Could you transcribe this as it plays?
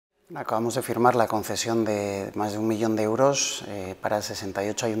Acabamos de firmar la concesión de más de 1 millón de euros para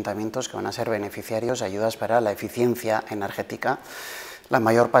 68 ayuntamientos que van a ser beneficiarios de ayudas para la eficiencia energética. La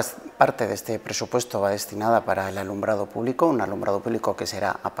mayor parte de este presupuesto va destinada para el alumbrado público, un alumbrado público que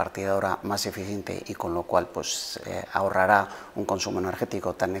será a partir de ahora más eficiente y con lo cual ahorrará un consumo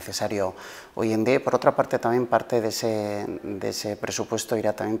energético tan necesario hoy en día. Por otra parte, también parte de ese presupuesto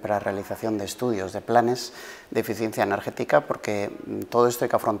irá también para la realización de estudios, de planes de eficiencia energética, porque todo esto hay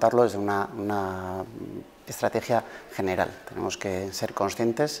que afrontarlo desde una estrategia general. Tenemos que ser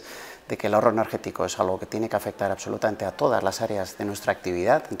conscientes de que el ahorro energético es algo que tiene que afectar absolutamente a todas las áreas de nuestra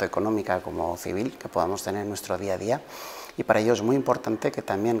actividad, tanto económica como civil, que podamos tener en nuestro día a día, y para ello es muy importante que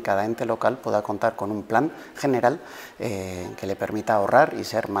también cada ente local pueda contar con un plan general que le permita ahorrar y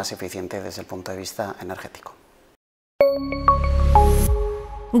ser más eficiente desde el punto de vista energético.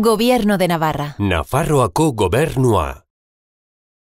 Gobierno de Navarra. Nafarroako gobernua.